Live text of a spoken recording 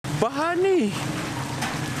Baha na eh.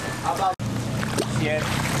 Shit.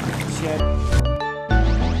 Shit.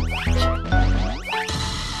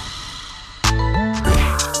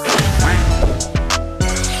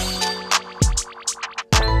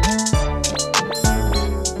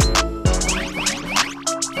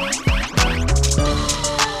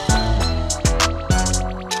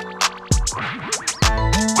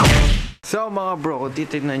 So mga bro, kung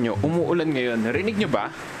titignan nyo, umuulan ngayon. Narinig nyo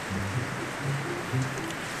ba?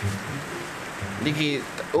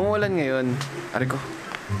 Umuulan ngayon. Ari ko.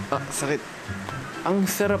 Sakit. Ang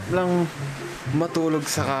sarap lang matulog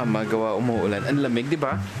sa kama gawa umuulan. Ang lamig, di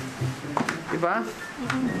ba? Di ba?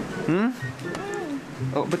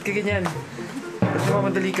 Oh, ba't ka ganyan? Ba't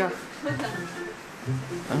mamadali ka?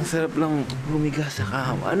 Ang sarap lang humiga sa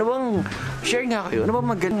kama. Ano bang, share nga kayo, ano bang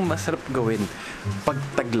magaling masarap gawin pag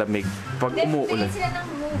taglamig, pag umuulan? Sila ng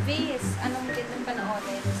movies. Anong ganun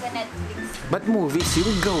panoorin sa Netflix? Ba't movies?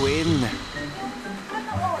 Yung gawin.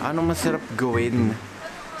 Anong masarap gawin?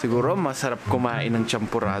 Siguro masarap kumain ng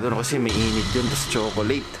champurado kasi may init yun, tapos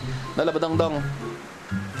chocolate. Labadangdong.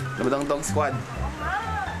 Labadangdong squad.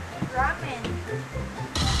 Ramen.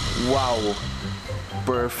 Wow.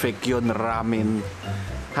 Perfect yun, ramen.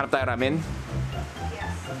 Harap tayo ramen?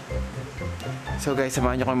 Yes. So guys,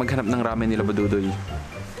 samahan nyo kami maghanap ng ramen nila Badudoy.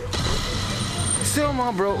 So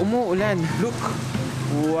mga bro, umuulan. Look!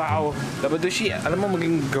 Wow! Labadushi, alam mo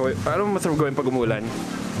masarap gawin pag umuulan?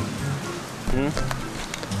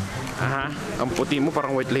 Aha, ang puti mo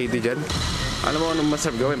parang white lady dyan. Alam mo anong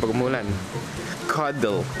masarap gawin pag umuulan?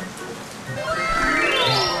 Cuddle.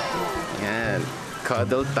 Yan.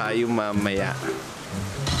 Cuddle tayo mamaya.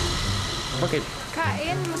 Bakit?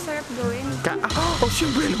 Kain, masarap gawin.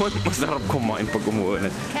 Siyempre naman masarap kumain pag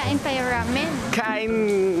umuulan. Kain tayo ramen. Kain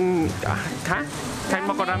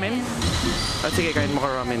mo ko ramen? Sige, kain mo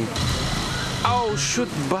ko ramen. Oh,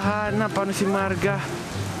 shoot! Baha na. Paano si Marga?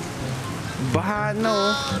 Baha na,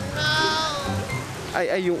 oh.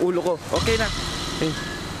 Ay, yung ulo ko. Okay na.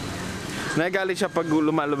 Nagalit siya pag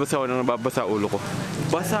lumalabas ako nang nababasa ulo ko.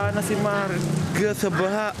 Basa na si Marga sa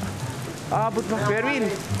baha. Abot pa. Perwin,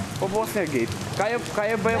 pabukas na gate. Kaya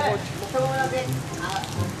ba yung kotse?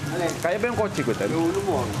 Kaya ba yung kotse ko, Tad? Ulo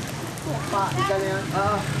mo. Ika na yan.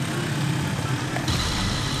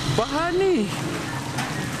 Baha na eh.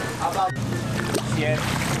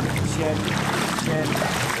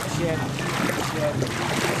 Shit.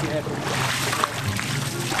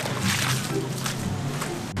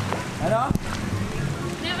 Ano?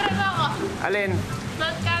 Libre ba ako? Alin?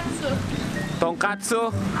 Tonkatsu. Tonkatsu?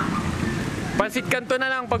 Pansit kanto na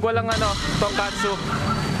lang pag walang tonkatsu.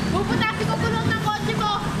 Puputasin ko kulong ng kotse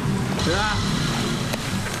mo. Yeah.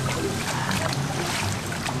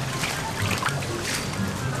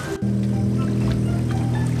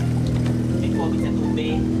 May COVID sa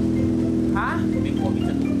tubig. Ha? May COVID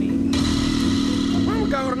sa tubig.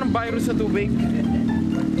 Magkakaroon ng virus sa tubig.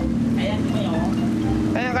 Ayan mo yun.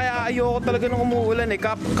 Kaya ayoko talaga nung umuulan eh.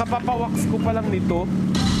 Kapapawax ko pa lang nito.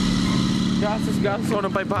 Gastos ko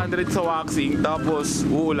ng 500 sa waxing. Tapos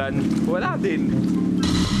uulan. Wala din.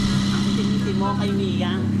 Ang itim-itim mo kay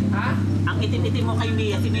Mia. Ha? Ang itim-itim mo kay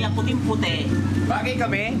Mia. Si Mia puting-puti. Bagay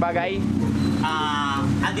kami? Bagay?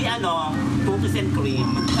 Cookies and cream.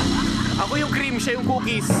 Ako yung cream, siya yung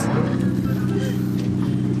cookies.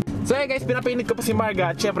 So yeah guys, pinapainit ko pa si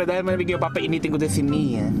Marga. At syempre dahil manibigay yung papainitin ko din si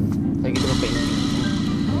Mia. Lagi ito papainitin.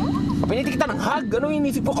 Papainitin kita ng hug. Anong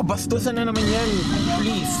inisip ko? Kabastusan na naman yan.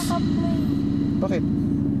 Please. Bakit?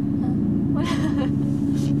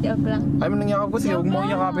 Joke lang. Ay mo nangyakap ko siya. Huwag mo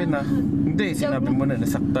yakapin na. Hindi, sinabi mo na.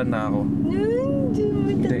 Nasaktan na ako.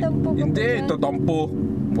 Hindi, tatampo.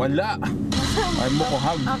 Wala. Ay mo ko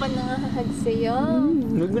hug. Ako nangahag sa'yo.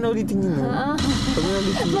 Huwag mo na ulitin yun. Huwag mo na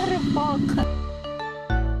ulitin yun. Marupok.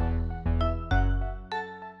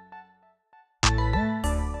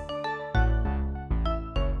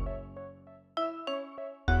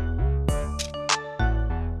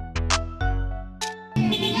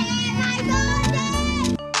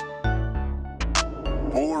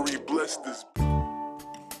 Maury bless this.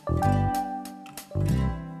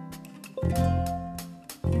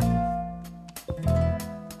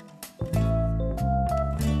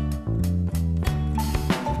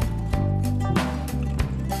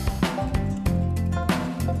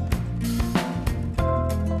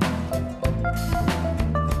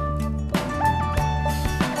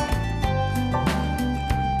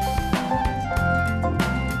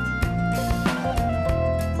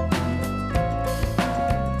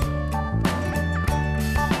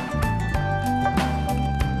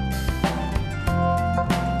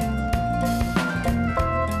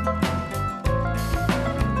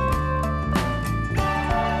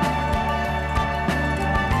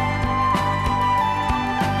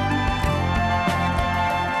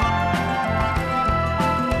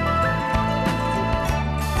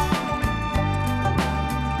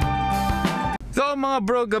 mga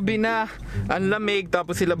bro, gabi na. Ang lamig,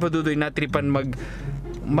 tapos sila Badudoy natripan mag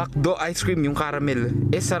McDo ice cream, yung caramel.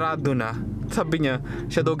 Sarado na. Sabi niya,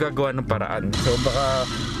 siya daw gagawa ng paraan. So baka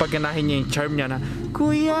pagganahin niya yung charm niya na,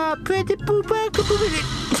 Kuya, pwede po ba ako bumili?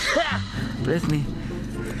 Bless me.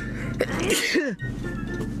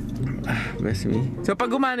 Bless me. So pag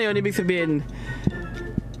gumana yun, ibig sabihin,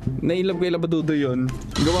 nailab ko yung Badudoy yun.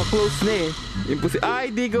 Gawa close na eh.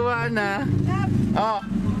 Ay, di gawa na. Oh.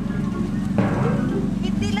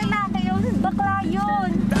 Hindi lalaki yun. Bakla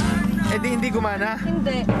yun. Di hindi gumana.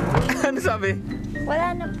 Hindi. Ano sabi?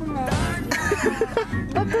 Wala na po na.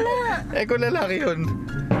 Bakla. Kung lalaki yun.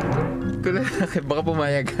 Kung lalaki, baka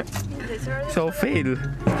pumayag. Hindi, sorry. So, fail.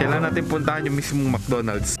 Kailangan natin puntahan yung mismong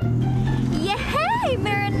McDonald's. Yehey!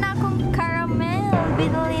 Meron na akong caramel.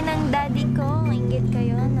 Binili ng daddy ko. Inggit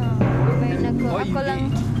kayo, no? Meron ako. Ako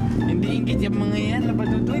lang. Hindi inggit yung mga yan.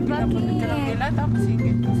 Labadudoy, Bakit? karamela, tapos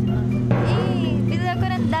inggit mo sila. Binili ako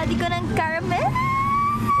ng daddy ko ng caramel.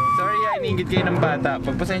 Sorry, iniinggit kayo ng bata.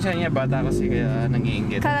 Pagpasensya niya, bata kasi kaya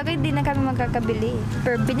nangiinggit. Kala ko hindi na kami magkakabili.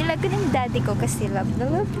 Pero binili ko ng daddy ko kasi love na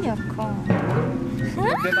love niya ako.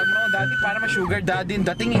 Pagdatag mo na ako, daddy, para ma-sugar daddy yung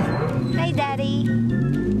dating eh. Hi, daddy.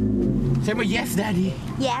 Sabi mo, yes, daddy.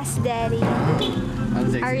 Yes, daddy. Ang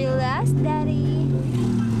sexy. Are you lost, daddy?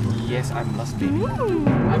 Yes, I'm lost, baby.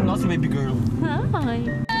 I'm lost, baby girl. Hi.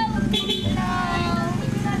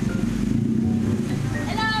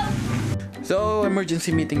 So,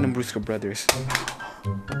 emergency meeting ng Bruskobros.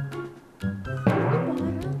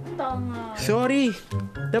 Tanga. Sorry!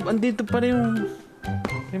 Andito pa rin yung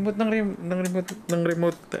remote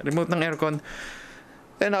ng aircon.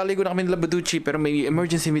 Kaya nakaligo na kami ng Labaduchi, pero may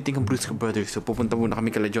emergency meeting ng Bruskobros. So, pupunta muna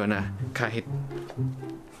kami kala Jonah kahit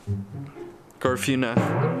curfew na.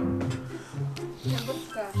 Nabot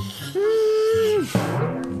ka.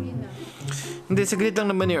 Hindi, saglit lang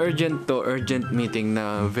naman yung urgent meeting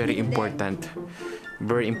na very important.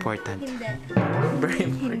 Very important. Hindi. Very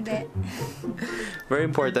important. Hindi. Very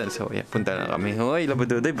important. So, yeah, punta na kami. Hoy,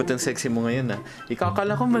 Labadudoy, ba't ang sexy mo ngayon, ah? Ikaw,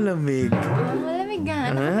 akala ko malamig. Malamig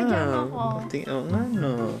nga. Nakapajama ko. Oo nga,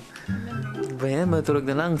 no. Ba yan, matulog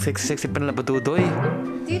na lang. Sexy pa na Labadudoy.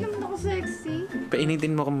 Hindi naman ako sexy.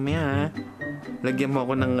 Painitin mo ako mamaya, ha? Lagyan mo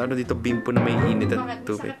ako ng ano dito, bimpo na may init at Bakit?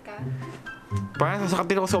 tubig. Sakit ka? Parang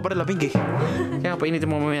sasakit din ako sobrang lamig eh. Kaya painitin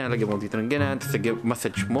mo mamaya, lagyan mo dito ng ganan, tapos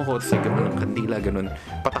massage mo ko, tapos lagyan mo ng kandila, ganun.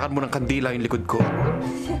 Patakan mo ng kandila yung likod ko.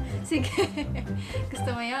 Sige. Gusto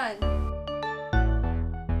mo yan?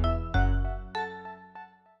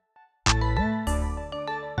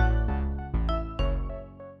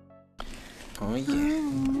 Oh yeah.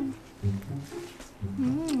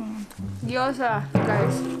 Gyoza,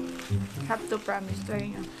 guys. Have to promise.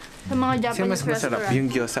 Try nyo. Sa mga Kasi Japanese mas masarap restaurant. yung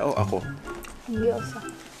gyoza o ako. Gyoza.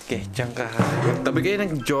 Okay, diyan ka. Tabi kayo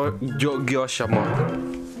ng gyoza mo.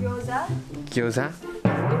 Gyoza? Gyoza?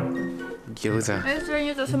 Gyoza. Ayos, try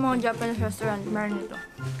nyo to sa mga Japanese restaurant. Meron nito.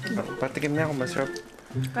 Patikim na ako, masarap.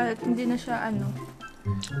 Kahit hindi na siya ano.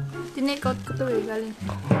 Tinake out ko to eh. Galing.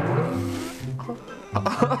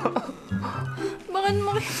 Bakit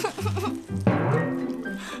mo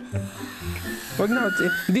Wag na.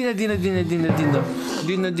 Di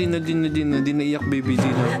na iyak baby, di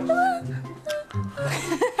na.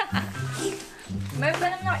 May pa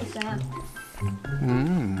naman ako isa.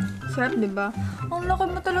 Sarap, di ba? Ang laki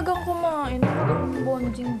mo talagang kumain. Parang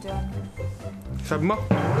bonjing dyan. Sabi mo?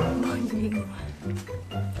 Bonjing.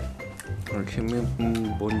 Sabi mo yung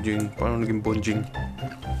bonjing. Paano naging bonjing?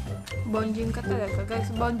 Bonjing ka talaga. Guys,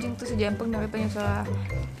 bonjing to si Jem. Pag nakita niyo sa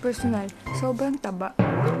personal, sobrang taba.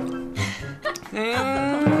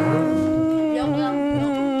 Joke lang.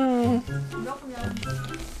 Joke lang.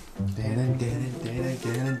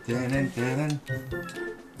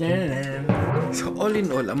 So all in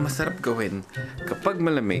all, ang masarap gawin kapag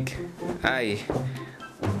malamig ay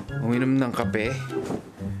uminom ng kape.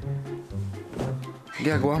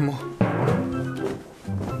 Ginagawa mo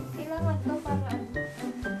Kailangan to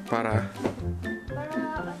para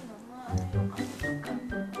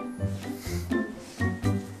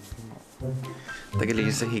tagalin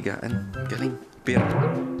sa higaan. Galing. Pero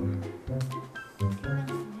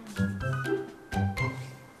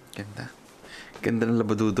ganda. Ganda ng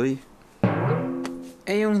Labadudoy.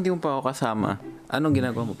 Yung hindi mo pa ako kasama, anong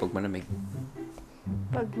ginagawa mo pag malamig?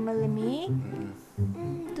 Pag malamig,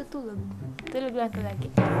 tutulog. Tulog lang talaga.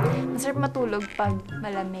 Masarap matulog pag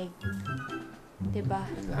malamig. Diba?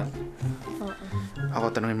 Lang. Oo. Ako,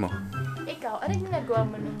 tanungin mo. Ikaw, ano ginagawa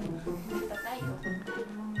mo nung punta tayo?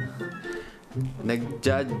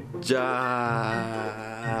 Nag-Jack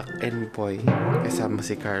and Boy kasama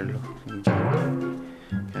si Carlo. Yung Jack.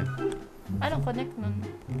 Yan. Anong connect nun?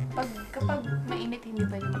 Kapag mainit, hindi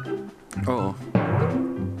pwede mag-ano. Oo.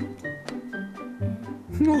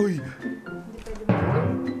 Uy! Hindi pwede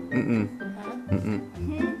mag-ano. Mm-mm. Ha? Mm-mm.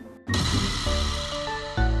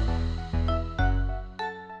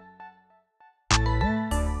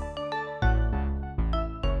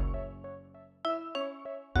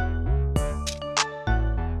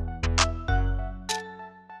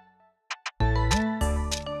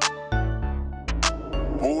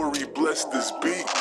 Maury bless this beat.